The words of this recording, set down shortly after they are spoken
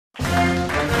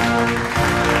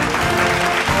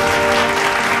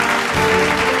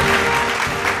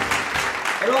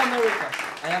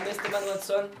am Esteban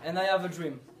Watson and I have a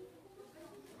dream.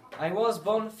 I was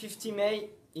born 50 May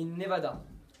in Nevada.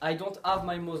 I don't have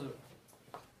my mother.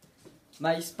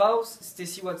 My spouse,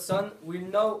 Stacy Watson, will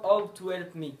know how to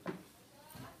help me.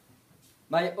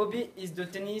 My hobby is the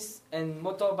tennis and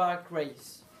motorbike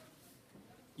race.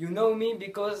 You know me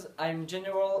because I'm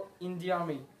general in the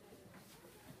army.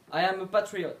 I am a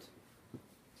patriot.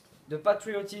 The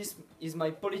patriotism is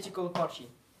my political party.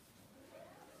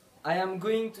 I am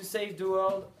going to save the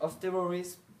world of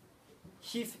terrorism.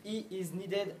 If he is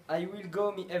needed, I will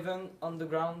go me heaven on the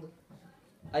ground.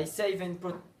 I save and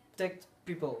protect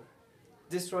people,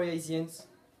 destroy Asians,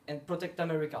 and protect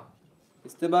America.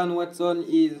 Esteban Watson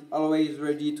is always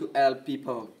ready to help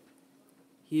people.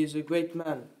 He is a great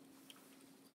man.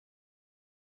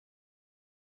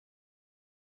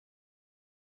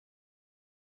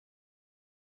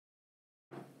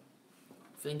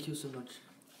 Thank you so much.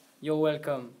 You're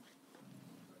welcome.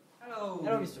 Hello.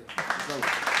 Hello, mister.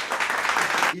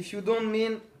 If you don't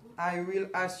mind, I will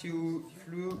ask you a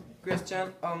few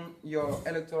questions on your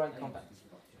electoral campaign.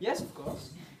 Yes, of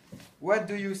course. What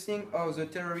do you think of the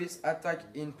terrorist attack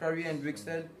in Paris and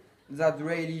Brussels that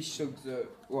really shook the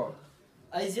world?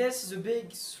 ISIS is a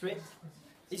big threat.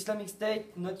 Islamic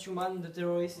State, not human. The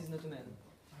terrorist is not a man.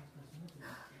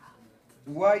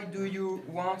 Why do you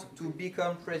want to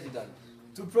become president?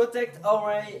 To protect our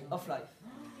way of life.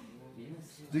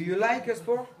 Do you like a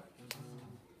sport?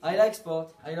 I like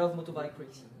sport. I love motorbike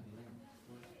racing.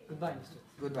 Goodbye, mister.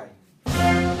 Goodbye.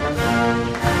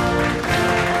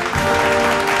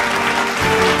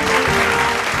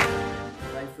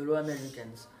 My fellow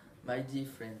Americans, my dear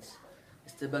friends,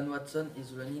 Esteban Watson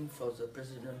is running for the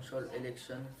presidential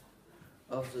election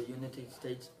of the United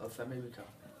States of America.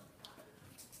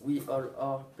 We all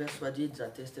are persuaded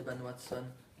that Esteban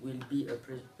Watson will be a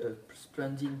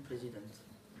splendid president.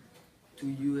 To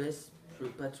US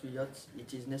patriots,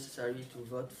 it is necessary to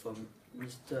vote for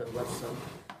Mr. Watson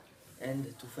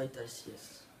and to fight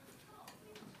ISIS.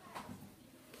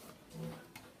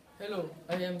 Hello,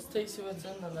 I am Stacy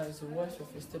Watson and I am the wife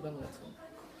of Esteban Watson.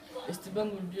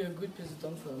 Esteban will be a good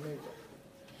president for America.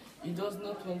 He does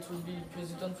not want to be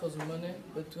president for the money,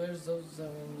 but to help those that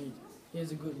are in need. He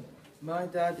is a good man. My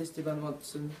dad, Esteban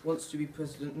Watson, wants to be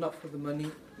president not for the money,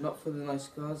 not for the nice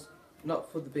cars,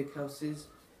 not for the big houses,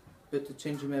 but to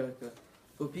change America.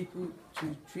 For people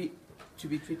to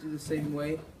be treated the same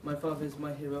way. My father is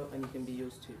my hero and he can be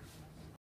yours too.